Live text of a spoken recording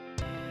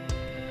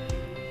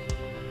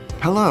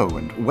Hello,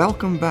 and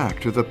welcome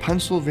back to the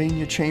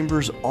Pennsylvania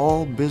Chamber's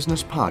All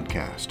Business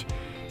Podcast,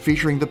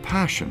 featuring the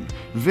passion,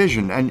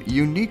 vision, and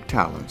unique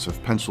talents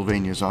of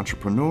Pennsylvania's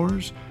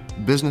entrepreneurs,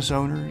 business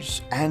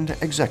owners, and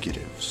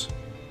executives.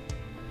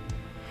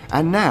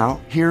 And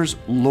now, here's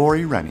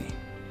Lori Rennie.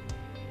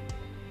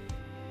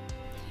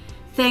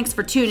 Thanks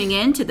for tuning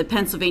in to the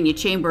Pennsylvania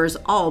Chamber's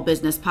All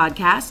Business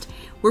Podcast.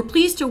 We're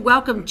pleased to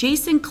welcome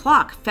Jason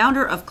Klock,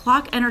 founder of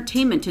Klock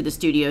Entertainment, to the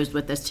studios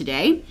with us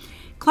today.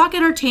 Klock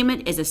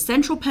Entertainment is a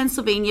central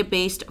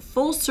Pennsylvania-based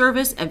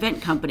full-service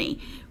event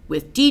company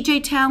with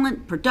DJ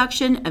talent,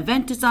 production,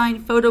 event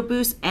design, photo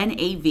booths, and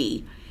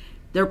AV.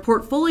 Their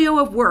portfolio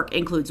of work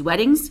includes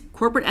weddings,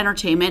 corporate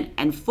entertainment,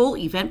 and full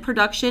event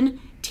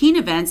production, teen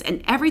events,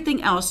 and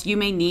everything else you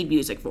may need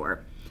music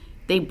for.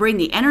 They bring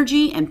the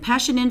energy and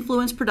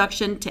passion-influenced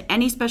production to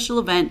any special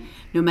event,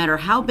 no matter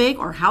how big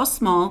or how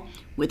small,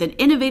 with an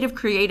innovative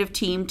creative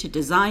team to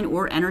design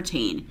or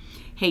entertain.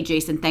 Hey,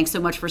 Jason, thanks so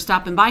much for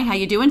stopping by. How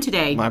you doing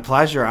today? My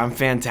pleasure. I'm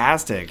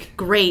fantastic.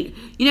 Great.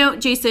 You know,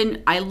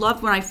 Jason, I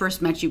loved when I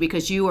first met you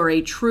because you are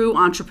a true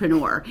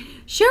entrepreneur.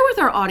 Share with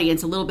our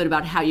audience a little bit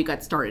about how you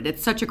got started.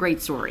 It's such a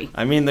great story.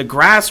 I mean, the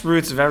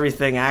grassroots of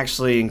everything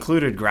actually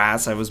included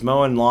grass. I was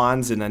mowing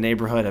lawns in the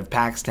neighborhood of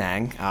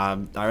Paxtang,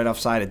 right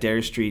offside of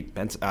Dairy Street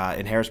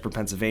in Harrisburg,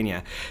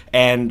 Pennsylvania.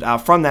 And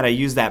from that, I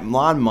used that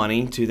lawn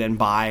money to then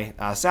buy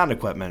sound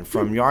equipment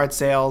from yard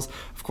sales,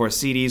 of course,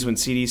 CDs when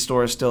CD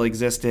stores still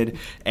existed.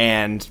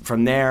 And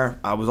from there,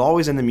 I was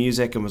always into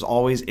music and was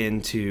always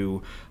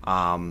into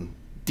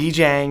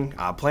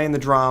DJing, playing the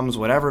drums,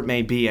 whatever it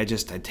may be. I'd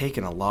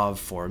taken a love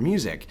for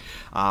music.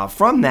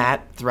 From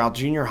that, throughout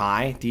junior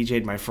high,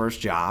 DJ'd my first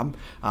job.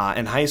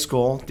 In high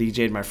school,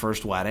 DJ'd my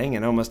first wedding,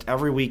 and almost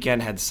every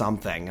weekend had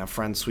something. A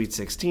friend's Sweet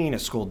 16, a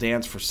school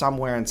dance for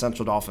somewhere in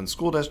Central Dauphin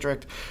School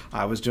District.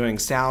 I was doing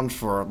sound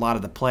for a lot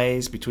of the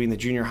plays between the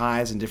junior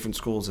highs and different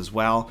schools as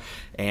well,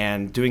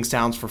 and doing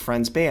sounds for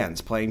friends' bands,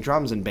 playing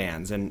drums in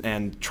bands,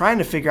 and trying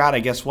to figure out, I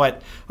guess, all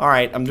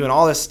right, I'm doing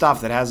all this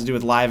stuff that has to do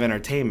with live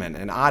entertainment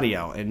and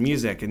audio and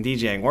music and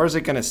DJing. Where is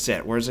it going to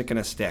sit? Where is it going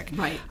to stick?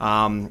 Right.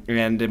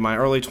 And in my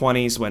early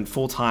 20s, went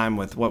full-time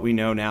with what we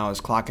know now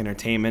as Klock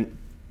Entertainment.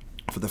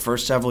 For the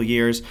first several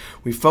years,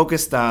 we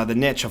focused the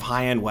niche of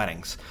high-end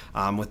weddings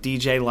with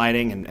DJ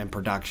lighting and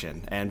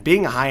production. And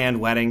being a high-end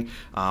wedding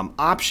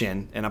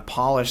option and a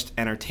polished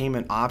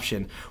entertainment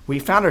option, we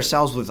found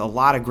ourselves with a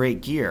lot of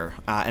great gear.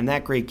 And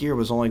that great gear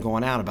was only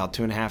going out about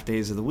 2.5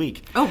 days of the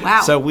week. Oh,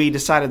 wow. So we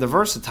decided to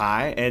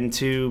diversify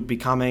into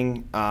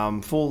becoming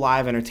full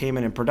live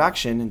entertainment and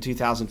production in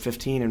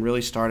 2015 and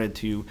really started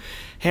to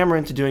hammer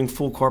into doing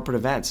full corporate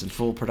events and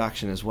full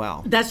production as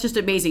well. That's just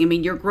amazing. I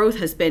mean, your growth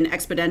has been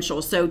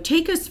exponential. So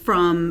take us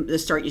from the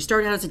start. You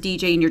started out as a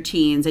DJ in your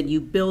teens and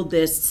you build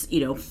this,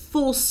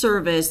 full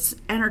service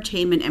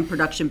entertainment and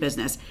production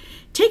business.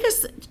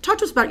 Talk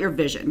to us about your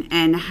vision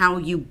and how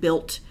you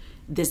built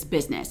this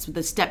business,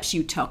 the steps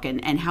you took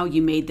and how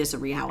you made this a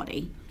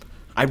reality.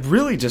 I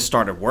really just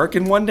started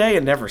working one day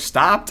and never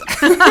stopped.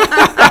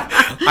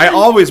 I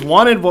always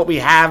wanted what we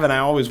have, and I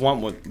always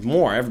want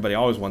more. Everybody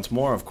always wants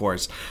more, of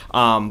course.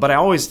 But I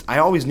always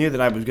knew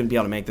that I was going to be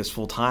able to make this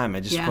full time.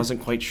 I just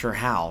wasn't quite sure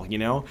how.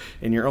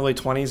 In your early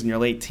 20s and your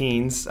late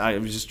teens, I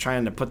was just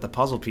trying to put the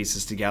puzzle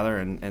pieces together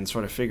and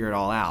sort of figure it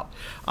all out.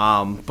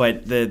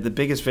 But the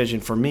biggest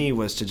vision for me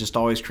was to just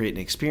always create an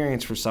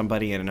experience for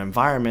somebody in an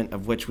environment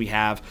of which we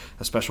have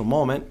a special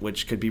moment,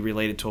 which could be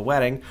related to a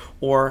wedding,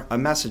 or a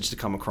message to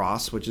come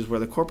across, which is where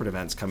the corporate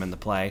events come into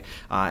play.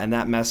 And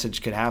that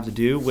message could have to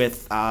do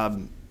with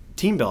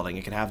team building.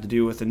 It could have to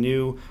do with a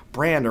new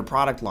brand or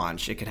product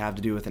launch. It could have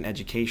to do with an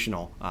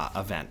educational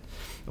event,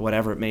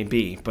 whatever it may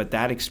be. But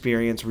that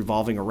experience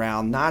revolving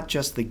around not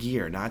just the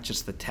gear, not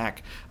just the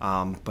tech,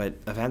 but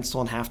events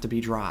don't have to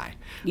be dry.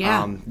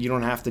 Yeah. You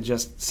don't have to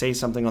just say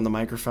something on the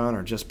microphone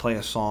or just play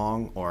a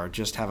song or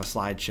just have a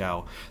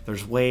slideshow.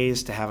 There's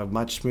ways to have a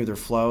much smoother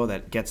flow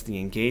that gets the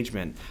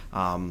engagement,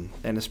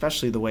 and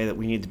especially the way that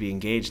we need to be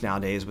engaged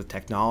nowadays with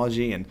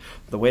technology and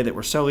the way that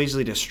we're so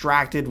easily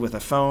distracted with a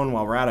phone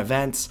while we're at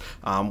events,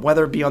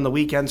 whether it be on the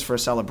weekends for a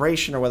celebration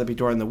or whether it be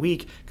during the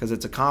week because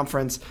it's a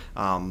conference.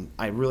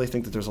 I really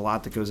think that there's a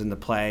lot that goes into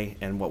play,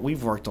 and what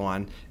we've worked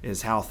on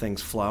is how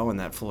things flow and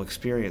that full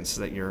experience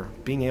so that you're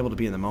being able to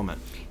be in the moment.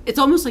 It's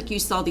almost like you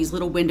saw these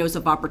little windows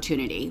of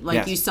opportunity. Like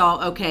Yes. You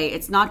saw, okay,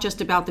 it's not just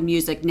about the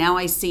music. Now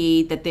I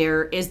see that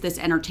there is this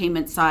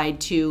entertainment side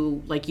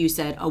to, like you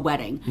said, a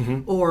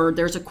wedding, or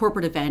there's a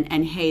corporate event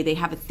and hey, they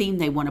have a theme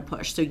they want to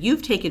push. So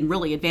you've taken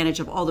really advantage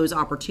of all those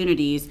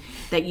opportunities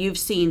that you've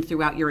seen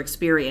throughout your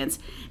experience.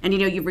 And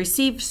you've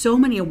received so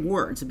many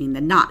awards. I mean,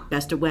 the Knot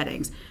Best of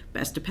Weddings,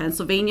 Best of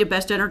Pennsylvania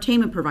Best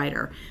Entertainment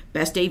Provider,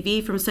 Best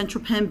AV from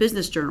Central Penn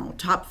Business Journal,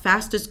 Top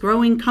Fastest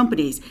Growing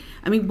Companies.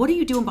 I mean, what are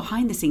you doing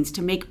behind the scenes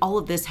to make all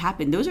of this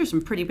happen? Those are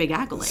some pretty big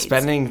accolades.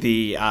 Spending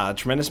the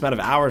tremendous amount of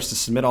hours to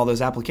submit all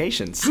those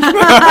applications. No,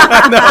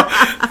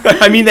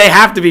 I mean, they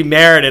have to be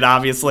merited,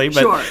 obviously,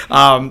 but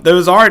sure.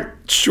 Those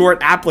aren't short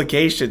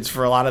applications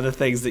for a lot of the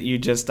things that you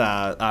just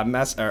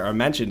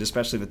mentioned,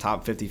 especially the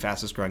top 50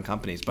 fastest growing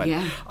companies. But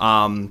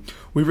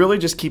we really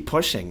just keep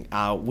pushing.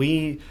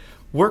 We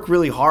work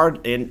really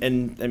hard,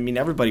 and I mean,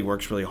 everybody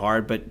works really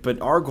hard,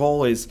 but our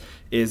goal is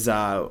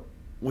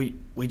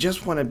we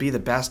just want to be the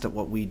best at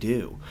what we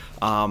do.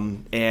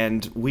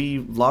 And we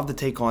love to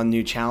take on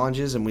new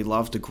challenges, and we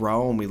love to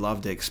grow, and we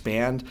love to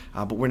expand,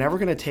 but we're never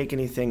going to take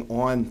anything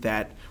on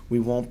that we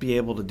won't be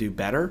able to do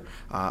better,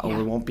 or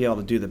we won't be able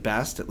to do the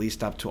best, at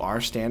least up to our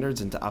standards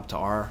and up to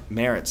our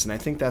merits. And I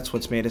think that's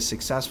what's made us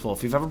successful.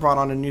 If we've ever brought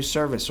on a new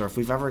service, or if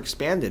we've ever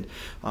expanded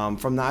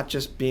from not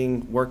just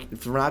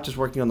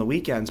working on the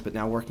weekends, but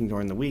now working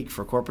during the week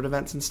for corporate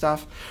events and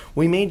stuff,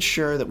 we made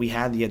sure that we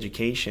had the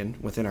education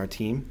within our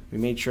team. We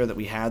made sure that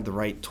we had the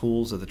right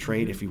tools of the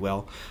trade, if you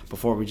will,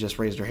 before we just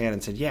raised our hand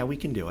and said, yeah, we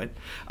can do it.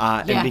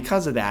 And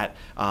because of that,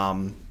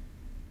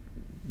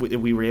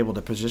 we were able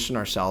to position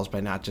ourselves by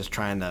not just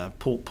trying to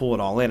pull it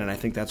all in. And I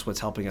think that's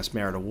what's helping us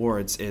merit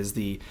awards is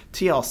the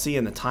TLC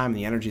and the time and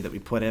the energy that we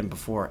put in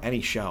before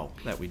any show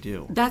that we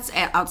do. That's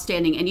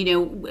outstanding. And,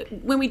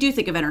 when we do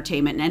think of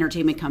entertainment and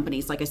entertainment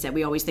companies, like I said,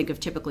 we always think of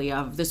typically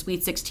of the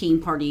Sweet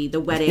 16 party,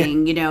 the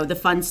wedding, the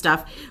fun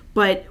stuff.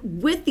 But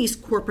with these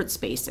corporate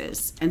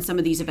spaces and some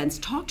of these events,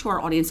 talk to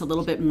our audience a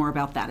little bit more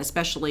about that,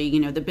 especially,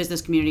 the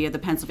business community of the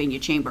Pennsylvania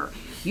Chamber.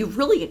 You've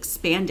really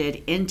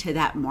expanded into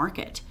that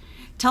market.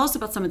 Tell us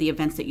about some of the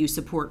events that you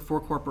support for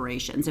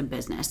corporations and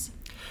business.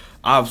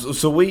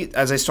 So we,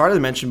 as I started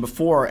to mention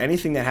before,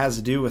 anything that has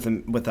to do with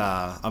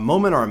a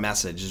moment or a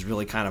message is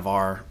really kind of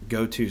our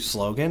go-to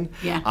slogan.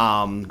 Yeah,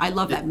 I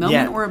love that,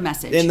 moment or a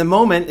message. And the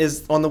moment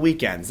is on the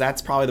weekends.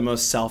 That's probably the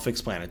most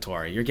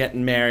self-explanatory. You're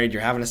getting married,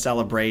 you're having a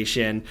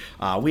celebration.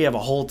 We have a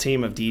whole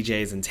team of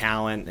DJs and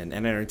talent and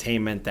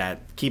entertainment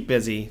that keep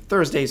busy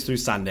Thursdays through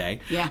Sunday.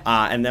 Yeah.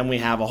 And then we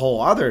have a whole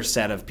other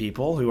set of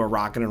people who are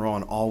rocking and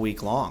rolling all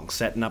week long,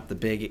 setting up the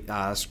big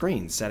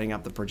screens, setting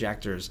up the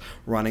projectors,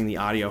 running the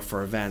audio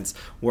for events,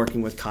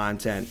 working with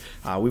content.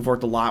 We've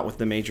worked a lot with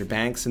the major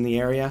banks in the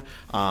area.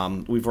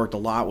 We've worked a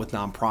lot with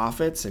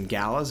nonprofits and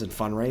galas and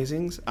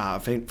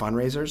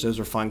fundraisers. Those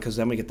are fun because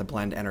then we get to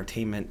blend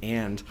entertainment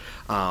and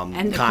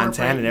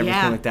content and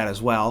everything like that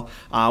as well,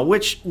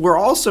 which we're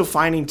also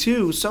finding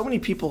too. So many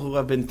people who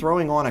have been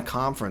throwing on a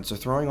conference or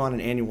throwing on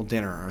an annual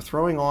dinner or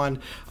throwing on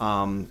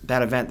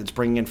that event that's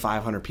bringing in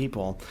 500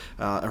 people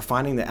are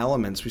finding the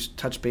elements. We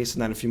touched base on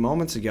that a few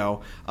moments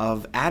ago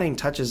of adding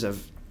touches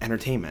of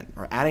entertainment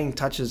or adding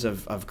touches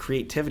of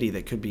creativity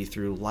that could be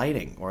through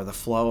lighting or the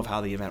flow of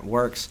how the event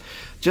works,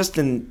 just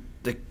to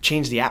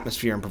change the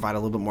atmosphere and provide a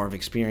little bit more of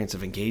experience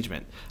of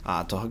engagement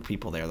to hook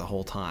people there the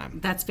whole time.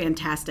 That's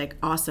fantastic.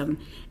 Awesome.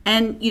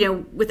 And,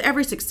 with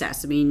every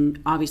success,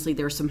 obviously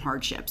there's some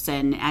hardships.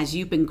 And as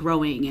you've been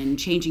growing and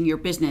changing your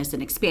business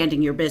and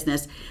expanding your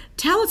business,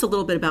 tell us a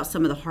little bit about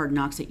some of the hard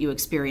knocks that you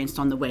experienced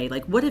on the way.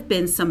 Like, what have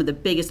been some of the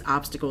biggest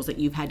obstacles that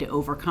you've had to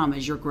overcome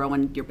as you're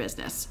growing your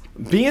business?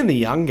 Being the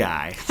young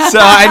guy. So,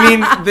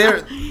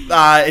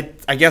 I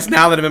guess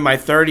now that I'm in my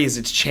 30s,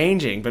 it's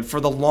changing. But for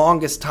the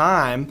longest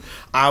time,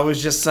 I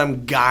was just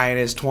some guy in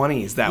his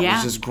 20s that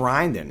was just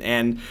grinding.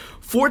 And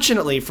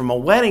fortunately, from a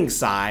wedding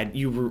side,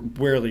 you were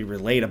really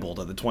relatable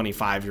to the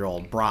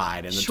 25-year-old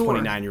bride and the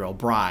 29-year-old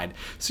bride.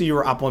 So you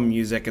were up on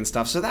music and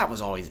stuff. So that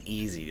was always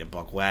easy to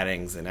book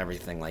weddings and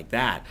everything like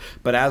that.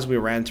 But as we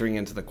were entering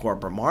into the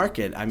corporate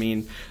market,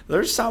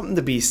 there's something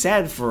to be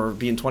said for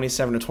being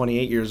 27 or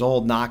 28 years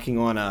old, knocking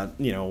on a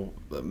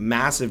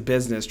massive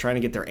business, trying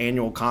to get their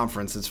annual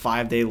conference. It's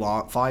 5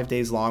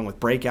 days long with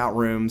breakout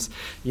rooms.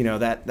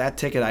 That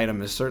ticket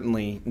item is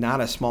certainly not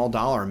a small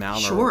dollar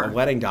amount or a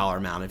wedding dollar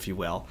amount, if you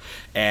will.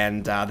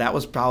 And that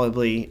was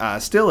probably,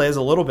 still is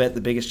a little bit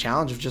the biggest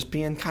challenge of just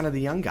being kind of the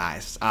young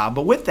guys.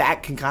 But with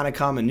that can kind of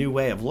come a new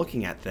way of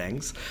looking at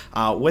things.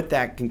 With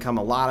that can come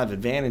a lot of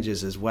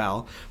advantages as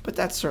well. But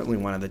that's certainly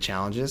one of the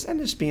challenges. And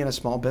just being a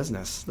small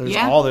business. There's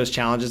all those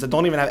challenges that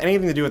don't even have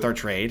anything to do with our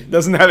trade.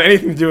 Doesn't have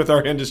anything to do with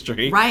our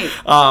industry. Right.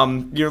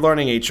 You're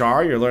learning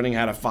HR. You're learning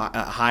how to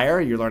hire.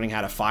 You're learning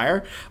how to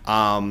fire.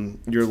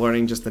 You're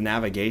learning just the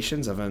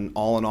navigations of an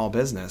all-in-all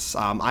business.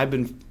 I've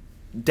been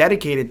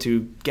dedicated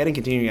to getting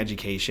continuing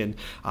education,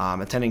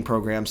 attending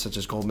programs such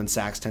as Goldman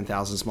Sachs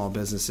 10,000 Small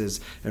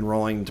Businesses,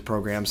 enrolling into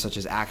programs such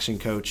as Action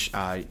Coach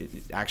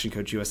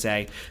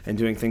USA, and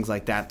doing things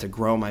like that to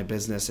grow my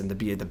business and to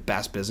be the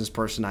best business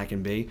person I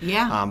can be.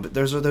 Yeah. But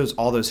there's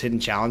all those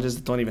hidden challenges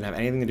that don't even have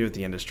anything to do with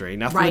the industry,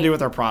 nothing to do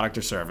with our product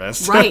or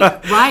service. Right,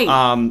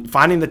 right.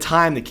 Finding the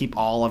time to keep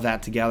all of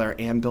that together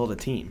and build a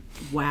team.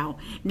 Wow.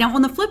 Now,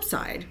 on the flip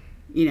side,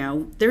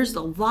 there's a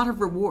lot of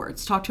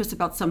rewards. Talk to us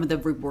about some of the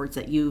rewards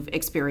that you've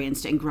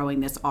experienced in growing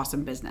this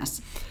awesome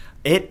business.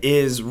 It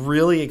is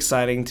really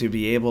exciting to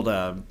be able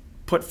to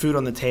put food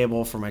on the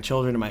table for my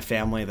children and my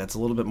family that's a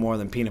little bit more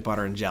than peanut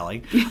butter and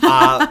jelly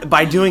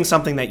by doing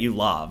something that you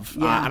love.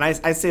 Yeah. And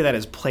I say that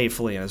as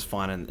playfully and as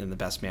fun and in the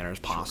best manner as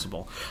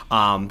possible.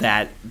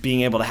 That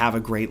being able to have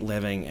a great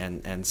living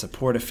and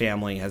support a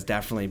family has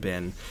definitely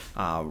been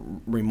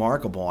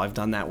remarkable. I've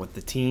done that with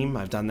the team.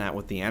 I've done that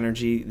with the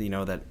energy,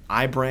 that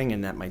I bring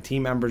and that my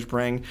team members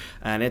bring.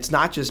 And it's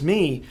not just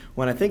me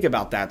when I think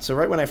about that. So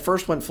right when I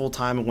first went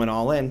full-time and went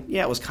all in,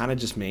 it was kind of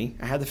just me.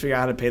 I had to figure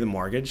out how to pay the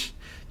mortgage,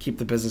 keep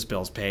the business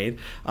bills paid,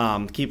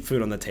 keep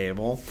food on the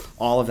table,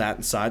 all of that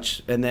and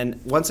such. And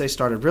then once I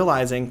started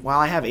realizing, wow,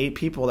 I have 8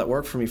 people that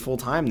work for me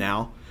full-time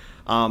now,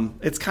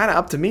 it's kind of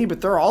up to me,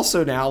 but they're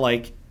also now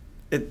like,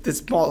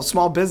 this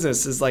small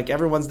business is like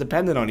everyone's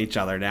dependent on each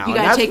other now. You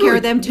got to take care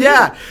of them too.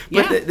 Yeah,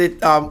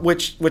 but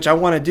which I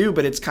want to do,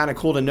 but it's kind of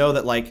cool to know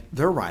that like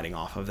they're riding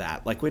off of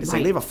that. Like, wait a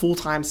second, they have a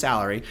full-time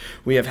salary.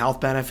 We have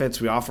health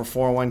benefits. We offer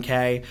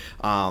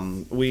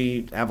 401k.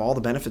 We have all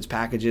the benefits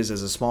packages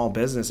as a small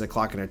business at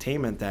Clock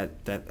Entertainment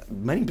that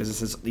many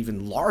businesses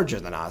even larger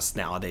than us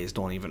nowadays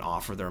don't even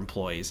offer their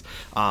employees.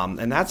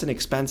 And that's an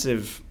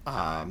expensive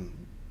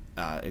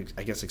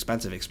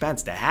expensive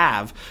expense to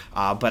have,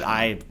 but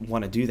I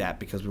want to do that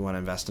because we want to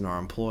invest in our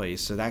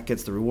employees. So that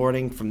gets the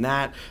rewarding from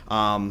that.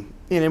 And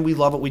we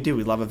love what we do.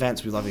 We love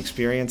events. We love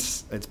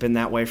experience. It's been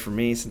that way for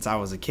me since I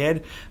was a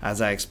kid, as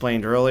I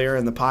explained earlier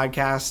in the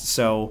podcast.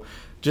 So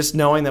just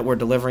knowing that we're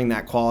delivering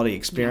that quality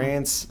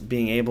experience,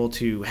 being able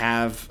to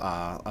have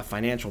a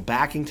financial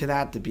backing to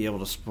that, to be able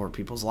to support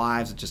people's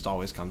lives, it just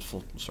always comes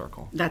full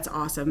circle. That's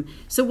awesome.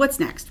 So what's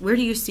next? Where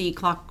do you see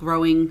Clock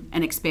growing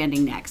and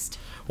expanding next?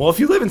 Well,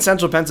 if you live in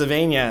central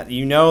Pennsylvania,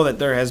 you know that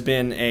there has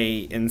been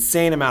an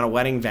insane amount of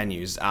wedding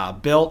venues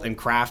built and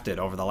crafted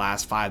over the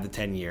last 5 to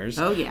 10 years.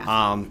 Oh,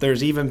 yeah.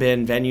 There's even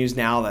been venues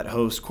now that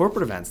host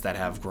corporate events that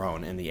have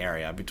grown in the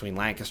area between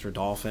Lancaster,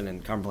 Dauphin,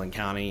 and Cumberland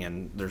County,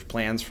 and there's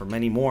plans for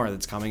many more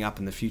that's coming up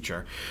in the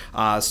future.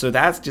 So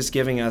that's just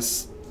giving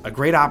us a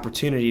great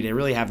opportunity to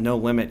really have no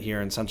limit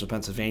here in central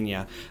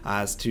Pennsylvania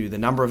as to the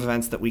number of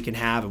events that we can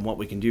have and what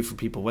we can do for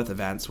people with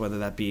events, whether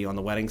that be on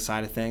the wedding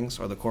side of things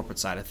or the corporate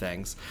side of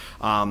things.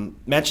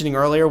 Mentioning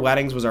earlier,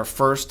 weddings was our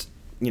first,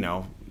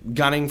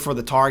 gunning for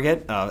the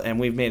target, and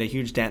we've made a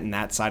huge dent in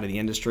that side of the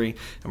industry,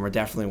 and we're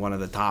definitely one of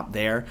the top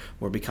there.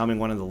 We're becoming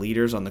one of the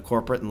leaders on the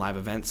corporate and live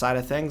event side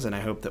of things, and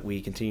I hope that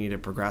we continue to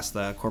progress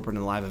the corporate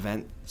and live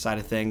event side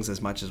of things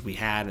as much as we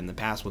had in the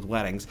past with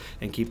weddings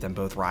and keep them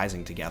both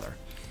rising together.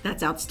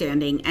 That's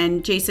outstanding.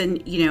 And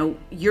Jason,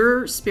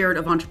 your spirit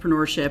of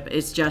entrepreneurship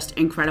is just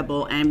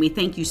incredible. And we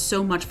thank you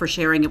so much for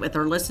sharing it with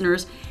our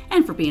listeners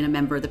and for being a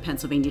member of the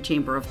Pennsylvania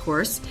Chamber, of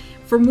course.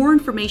 For more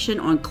information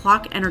on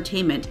Clock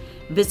Entertainment,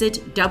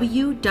 visit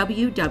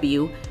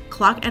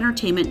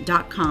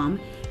www.clockentertainment.com.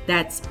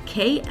 That's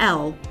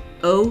KLOCK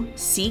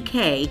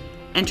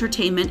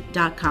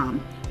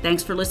entertainment.com.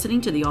 Thanks for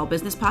listening to the All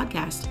Business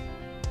Podcast.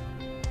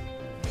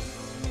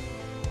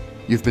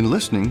 You've been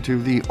listening to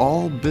the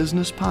All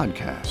Business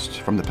Podcast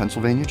from the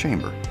Pennsylvania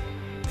Chamber.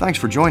 Thanks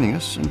for joining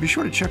us, and be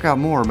sure to check out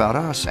more about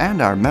us and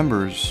our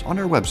members on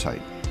our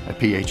website at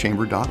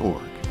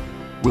pachamber.org.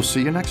 We'll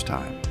see you next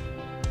time.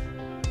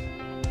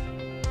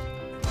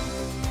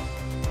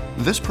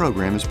 This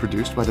program is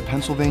produced by the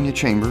Pennsylvania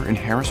Chamber in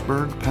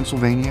Harrisburg,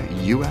 Pennsylvania,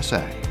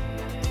 USA.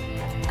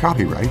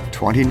 Copyright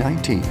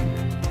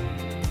 2019.